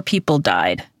 4 people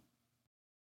died.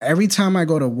 Every time I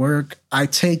go to work, I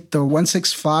take the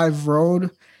 165 road,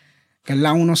 que es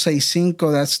la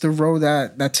 165. That's the road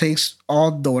that takes all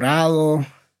Dorado,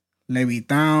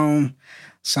 Levittown,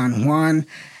 San Juan.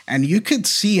 And you could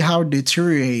see how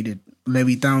deteriorated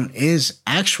Levittown is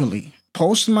actually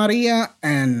post-Maria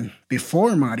and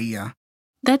before Maria.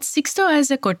 That's Sixto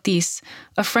Isaac Ortiz,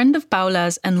 a friend of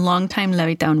Paula's and longtime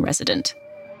Levittown resident.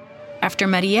 After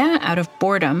Maria, out of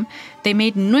boredom, they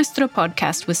made Nuestro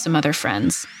podcast with some other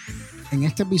friends. En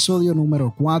este episodio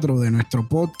número 4 de nuestro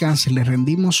podcast, le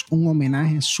rendimos un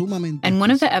homenaje sumamente. And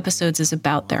one of the episodes is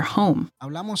about their home.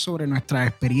 Hablamos sobre nuestras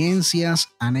experiencias,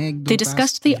 anécdotas. They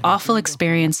discussed the awful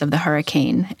experience of the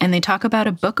hurricane, and they talk about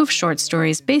a book of short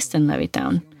stories based in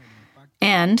Levittown.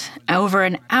 And, over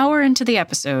an hour into the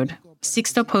episode,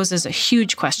 Sixto poses a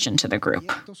huge question to the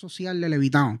group.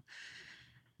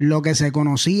 lo que se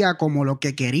conocía como lo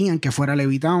que querían que fuera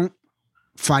Levittown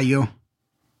falló.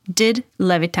 Did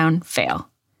Levittown fail?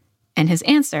 And his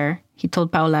answer, he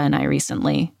told Paula and I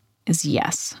recently, is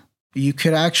yes. You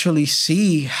could actually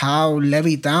see how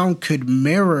Levittown could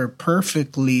mirror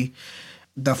perfectly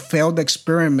the failed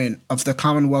experiment of the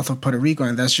Commonwealth of Puerto Rico,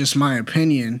 and that's just my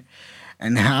opinion,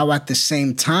 and how at the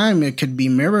same time it could be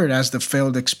mirrored as the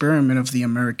failed experiment of the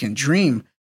American dream.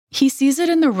 He sees it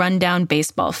in the rundown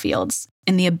baseball fields,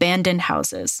 in the abandoned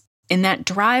houses, in that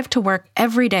drive to work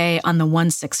every day on the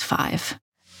 165.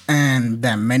 And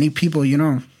that many people,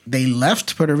 they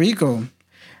left Puerto Rico,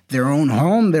 their own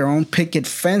home, their own picket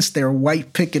fence, their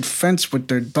white picket fence with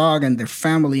their dog and their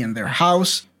family and their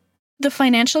house. The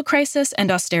financial crisis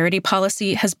and austerity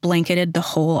policy has blanketed the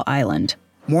whole island.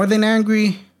 More than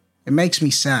angry, it makes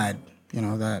me sad,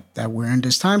 that we're in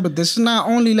this time. But this is not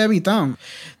only Levittown.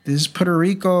 This is Puerto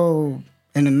Rico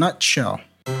in a nutshell.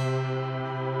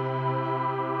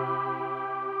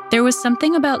 There was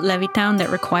something about Levittown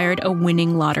that required a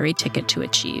winning lottery ticket to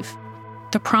achieve.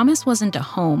 The promise wasn't a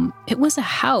home, it was a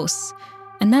house.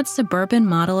 And that suburban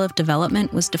model of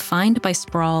development was defined by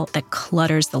sprawl that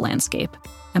clutters the landscape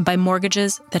and by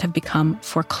mortgages that have become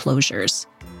foreclosures.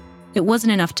 It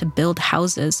wasn't enough to build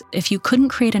houses if you couldn't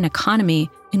create an economy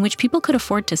in which people could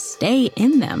afford to stay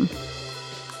in them.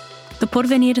 The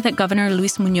porvenir that Governor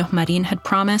Luis Muñoz Marin had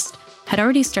promised had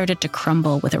already started to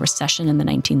crumble with a recession in the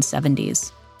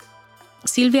 1970s.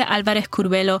 Silvia Alvarez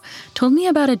Curbelo told me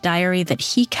about a diary that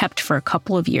he kept for a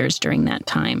couple of years during that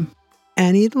time.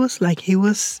 And it was like he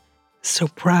was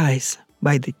surprised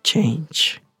by the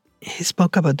change. He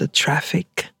spoke about the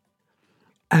traffic,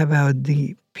 about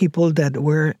the people that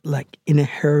were like in a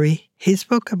hurry. He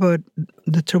spoke about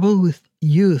the trouble with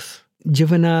youth,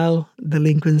 juvenile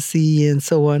delinquency, and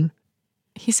so on.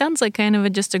 He sounds like kind of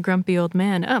just a grumpy old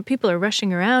man. Oh, people are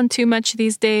rushing around too much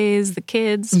these days, the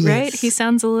kids, yes. Right? He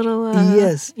sounds a little...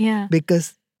 yes, yeah.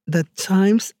 Because the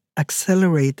times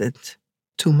accelerated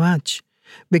too much.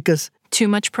 Because too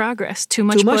much progress, too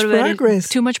much progress,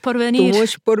 too much porvenir. Too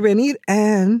much porvenir,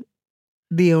 and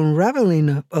the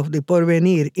unraveling of the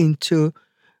porvenir into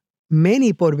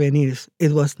many porvenirs.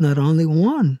 It was not only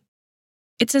one.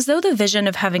 It's as though the vision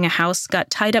of having a house got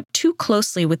tied up too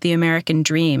closely with the American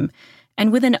dream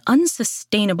and with an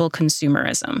unsustainable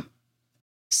consumerism.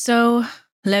 So,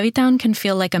 Levittown can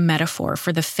feel like a metaphor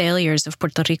for the failures of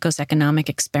Puerto Rico's economic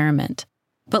experiment.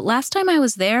 But last time I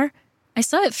was there, I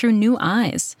saw it through new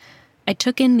eyes. I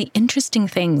took in the interesting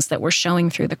things that were showing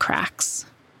through the cracks.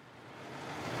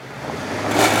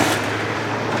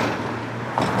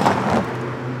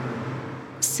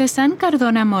 Cezanne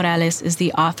Cardona Morales is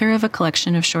the author of a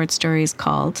collection of short stories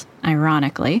called,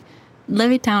 ironically,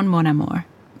 Levittown Mon Amour,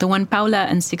 the one Paula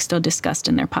and Sixto discussed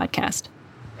in their podcast.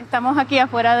 Estamos aquí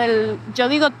afuera del, yo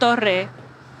digo torre.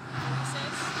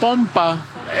 Pompa.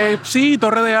 Sí,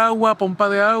 torre de agua, pompa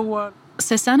de agua.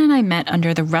 Cezanne and I met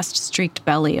under the rust-streaked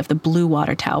belly of the Blue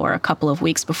Water Tower a couple of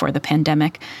weeks before the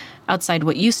pandemic, outside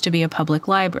what used to be a public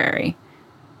library.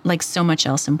 Like so much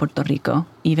else in Puerto Rico,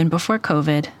 even before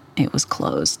COVID, it was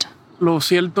closed. Lo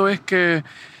cierto es que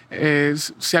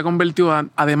se ha convertido,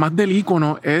 además del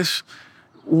ícono, es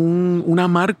una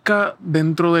marca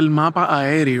dentro del mapa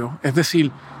aéreo. Es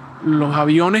decir, los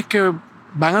aviones que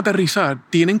van a aterrizar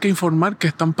tienen que informar que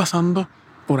están pasando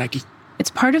por aquí. It's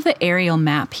part of the aerial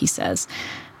map, he says.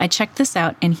 I checked this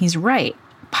out, and he's right.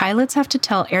 Pilots have to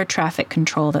tell air traffic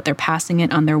control that they're passing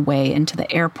it on their way into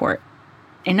the airport.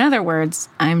 In other words,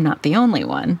 I'm not the only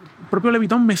one. El propio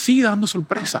Levittown me sigue dando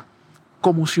sorpresa,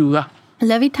 como ciudad.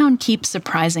 Levittown keeps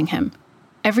surprising him.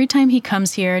 Every time he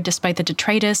comes here, despite the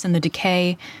detritus and the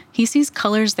decay, he sees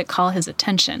colors that call his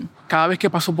attention. Cada vez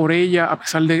que paso por ella, a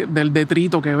pesar del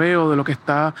detrito que veo, de lo que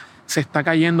se está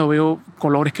cayendo, veo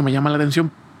colores que me llaman la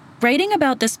atención. Writing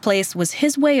about this place was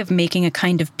his way of making a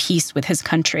kind of peace with his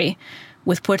country,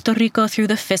 with Puerto Rico through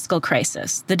the fiscal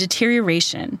crisis, the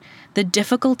deterioration, the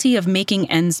difficulty of making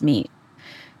ends meet.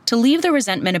 To leave the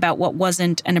resentment about what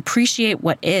wasn't and appreciate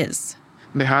what is.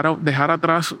 Dejar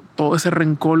atrás todo ese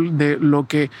rencor de lo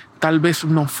que tal vez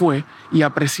no fue y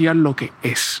apreciar lo que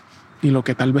es y lo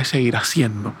que tal vez seguirá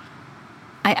siendo.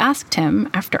 I asked him,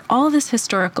 after all this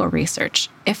historical research,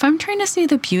 if I'm trying to see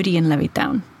the beauty in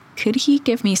Levittown, could he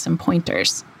give me some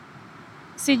pointers?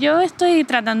 Si yo estoy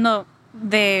tratando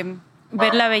de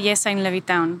ver la belleza en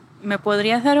Levittown, ¿me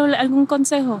podrías dar algún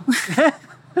consejo?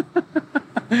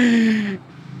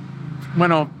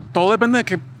 Bueno, todo depende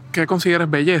de qué consideres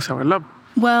belleza, ¿verdad?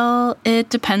 Well, it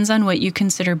depends on what you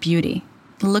consider beauty.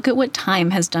 Look at what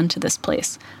time has done to this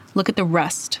place. Look at the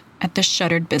rust, at the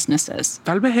shuttered businesses.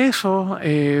 Tal vez eso,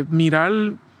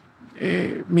 mirar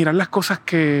mirar las cosas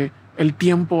que el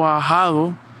tiempo ha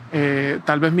dejado,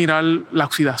 tal vez mirar la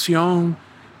oxidación,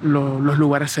 los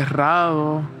lugares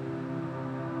cerrados.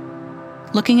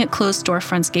 Looking at closed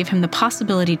storefronts gave him the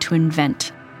possibility to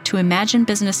invent, to imagine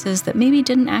businesses that maybe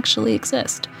didn't actually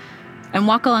exist, and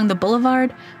walk along the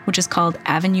boulevard, which is called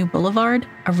Avenue Boulevard,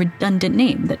 a redundant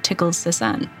name that tickles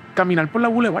Cézanne. Caminar por la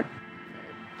boulevard.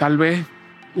 Tal vez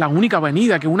la única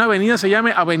avenida, que una avenida se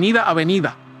llame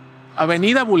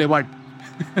Avenida Boulevard.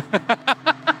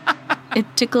 It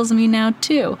tickles me now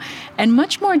too, and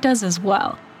much more does as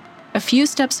well. A few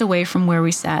steps away from where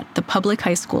we sat, the public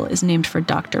high school is named for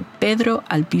Dr. Pedro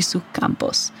Albizu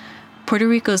Campos, Puerto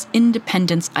Rico's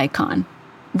independence icon,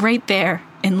 right there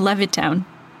in Levittown,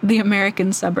 the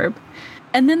American suburb.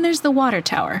 And then there's the water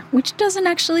tower, which doesn't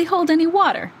actually hold any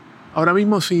water. Ahora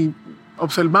mismo, si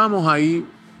observamos ahí,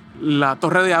 la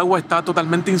torre de agua está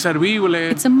totalmente inservible.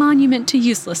 It's a monument to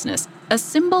uselessness, a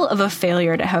symbol of a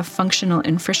failure to have functional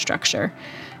infrastructure.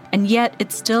 And yet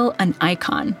it's still an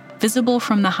icon, visible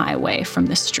from the highway, from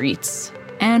the streets,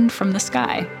 and from the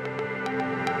sky.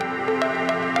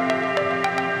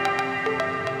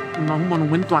 No es un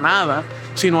monumento a nada,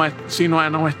 sino a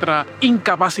nuestra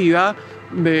incapacidad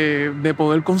de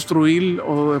poder construir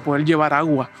o de poder llevar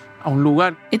agua a un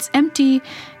lugar. It's empty,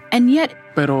 and yet...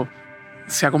 Pero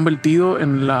se ha convertido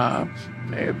en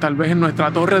tal vez en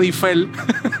nuestra torre de Eiffel.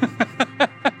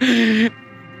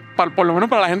 Por lo menos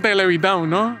para la gente de Levittown,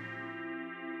 ¿no?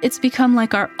 It's become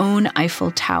like our own Eiffel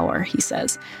Tower, he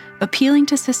says, appealing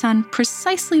to Cézanne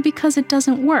precisely because it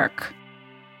doesn't work.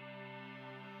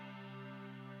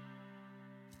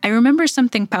 I remember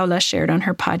something Paula shared on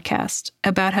her podcast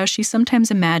about how she sometimes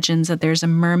imagines that there's a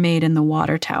mermaid in the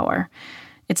water tower.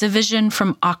 It's a vision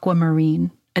from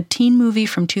Aquamarine, a teen movie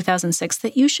from 2006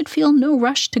 that you should feel no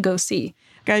rush to go see.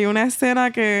 Que hay una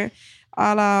escena que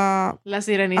a la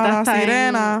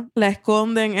sirena la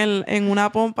esconden en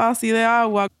una pompa así de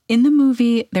agua. In the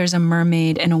movie, there's a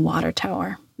mermaid in a water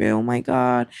tower. Oh my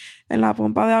God. En la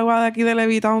pompa de agua de aquí de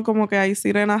Levittown como que hay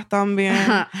sirenas también.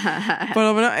 Por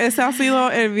lo menos ese ha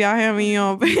sido el viaje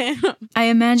mío. I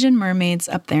imagine mermaids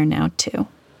up there now too.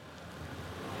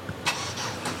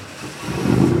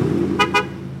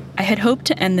 I had hoped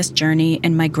to end this journey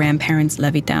in my grandparents'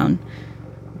 Levittown,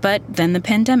 but then the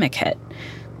pandemic hit.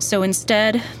 So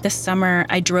instead, this summer,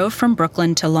 I drove from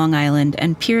Brooklyn to Long Island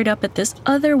and peered up at this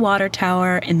other water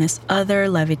tower in this other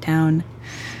Levittown.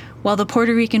 While the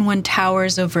Puerto Rican one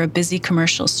towers over a busy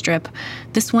commercial strip,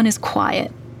 this one is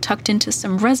quiet, tucked into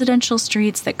some residential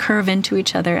streets that curve into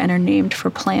each other and are named for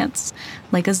plants,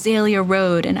 like Azalea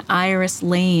Road and Iris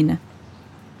Lane.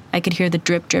 I could hear the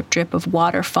drip, drip, drip of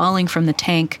water falling from the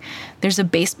tank. There's a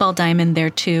baseball diamond there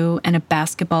too, and a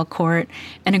basketball court,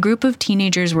 and a group of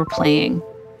teenagers were playing.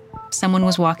 Someone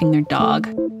was walking their dog.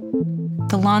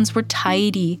 The lawns were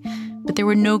tidy, but there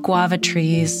were no guava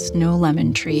trees, no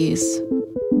lemon trees.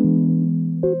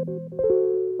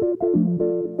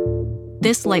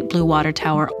 This light blue water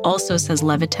tower also says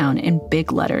Levittown in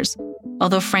big letters,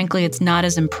 although frankly it's not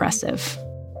as impressive.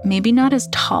 Maybe not as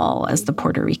tall as the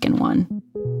Puerto Rican one.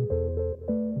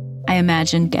 I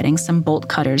imagined getting some bolt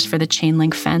cutters for the chain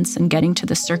link fence and getting to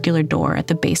the circular door at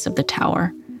the base of the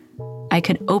tower. I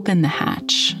could open the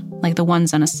hatch, like the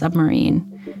ones on a submarine,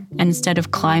 and instead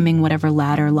of climbing whatever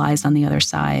ladder lies on the other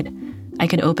side, I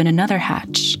could open another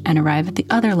hatch and arrive at the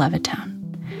other Levittown,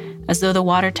 as though the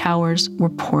water towers were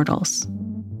portals.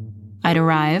 I'd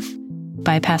arrive,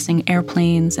 bypassing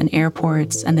airplanes and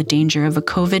airports and the danger of a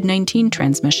COVID-19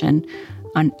 transmission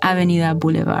on Avenida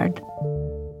Boulevard.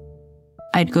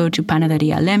 I'd go to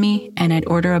Panaderia Lemmy and I'd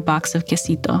order a box of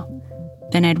quesito.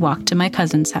 Then I'd walk to my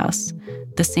cousin's house,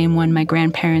 the same one my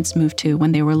grandparents moved to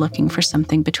when they were looking for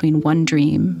something between one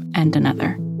dream and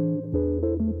another.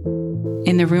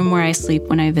 In the room where I sleep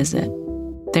when I visit,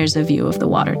 there's a view of the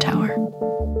water tower.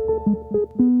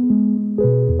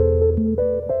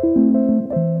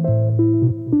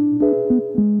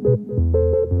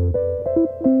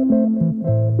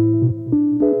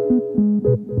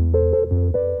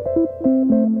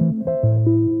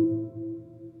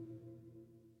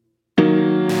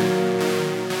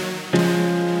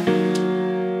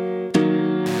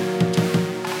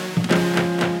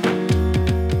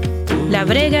 La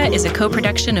Brega is a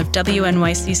co-production of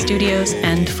WNYC Studios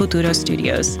and Futuro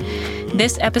Studios.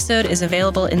 This episode is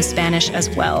available in Spanish as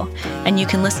well, and you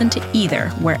can listen to either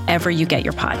wherever you get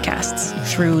your podcasts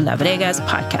through La Brega's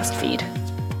podcast feed.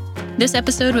 This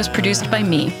episode was produced by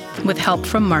me, with help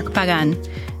from Mark Pagan.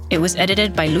 It was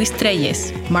edited by Luis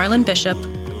Treyes, Marlon Bishop,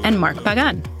 and Mark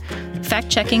Pagan.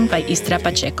 Fact-checking by Istra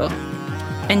Pacheco.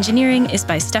 Engineering is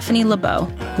by Stephanie Lebeau,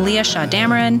 Leah Shaw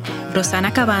Dameron,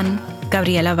 Rosana Caban,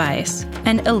 Gabriela Baez,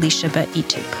 and Elisheba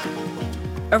Ituk.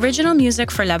 Original music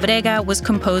for La Brega was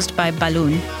composed by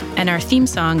Balún, and our theme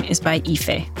song is by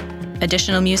Ife.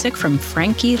 Additional music from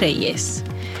Frankie Reyes.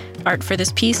 Art for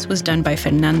this piece was done by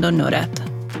Fernando Norat.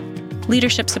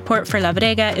 Leadership support for La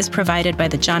Brega is provided by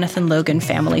the Jonathan Logan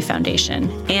Family Foundation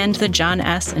and the John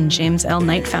S. and James L.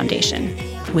 Knight Foundation,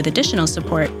 with additional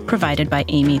support provided by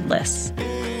Amy Liss.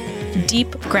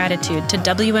 Deep gratitude to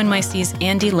WNYC's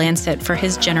Andy Lancet for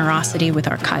his generosity with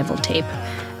archival tape.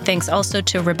 Thanks also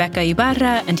to Rebecca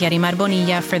Ibarra and Yarimar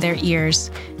Bonilla for their ears,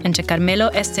 and to Carmelo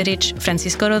Esterich,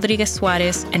 Francisco Rodriguez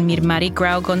Suarez, and Mirmari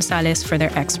Grau Gonzalez for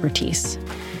their expertise.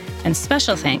 And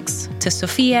special thanks to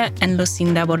Sofia and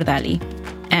Lucinda Bordali,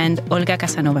 and Olga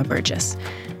Casanova Burgess.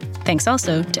 Thanks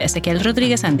also to Ezequiel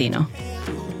Rodriguez Andino.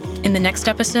 In the next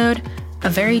episode, a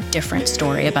very different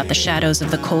story about the shadows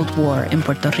of the Cold War in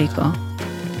Puerto Rico,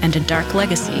 and a dark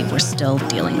legacy we're still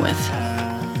dealing with.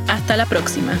 Hasta la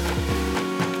próxima.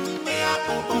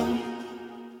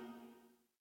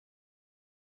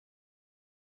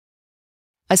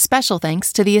 A special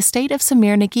thanks to the estate of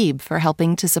Samir Naguib for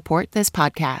helping to support this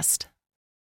podcast.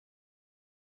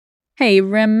 Hey,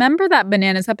 remember that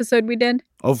bananas episode we did?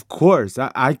 Of course.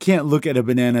 I can't look at a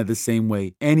banana the same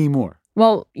way anymore.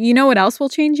 Well, you know what else will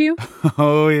change you?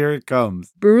 Oh, here it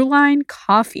comes. Brewline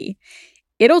Coffee.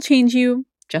 It'll change you,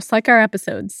 just like our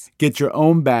episodes. Get your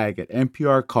own bag at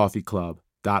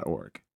nprcoffeeclub.org.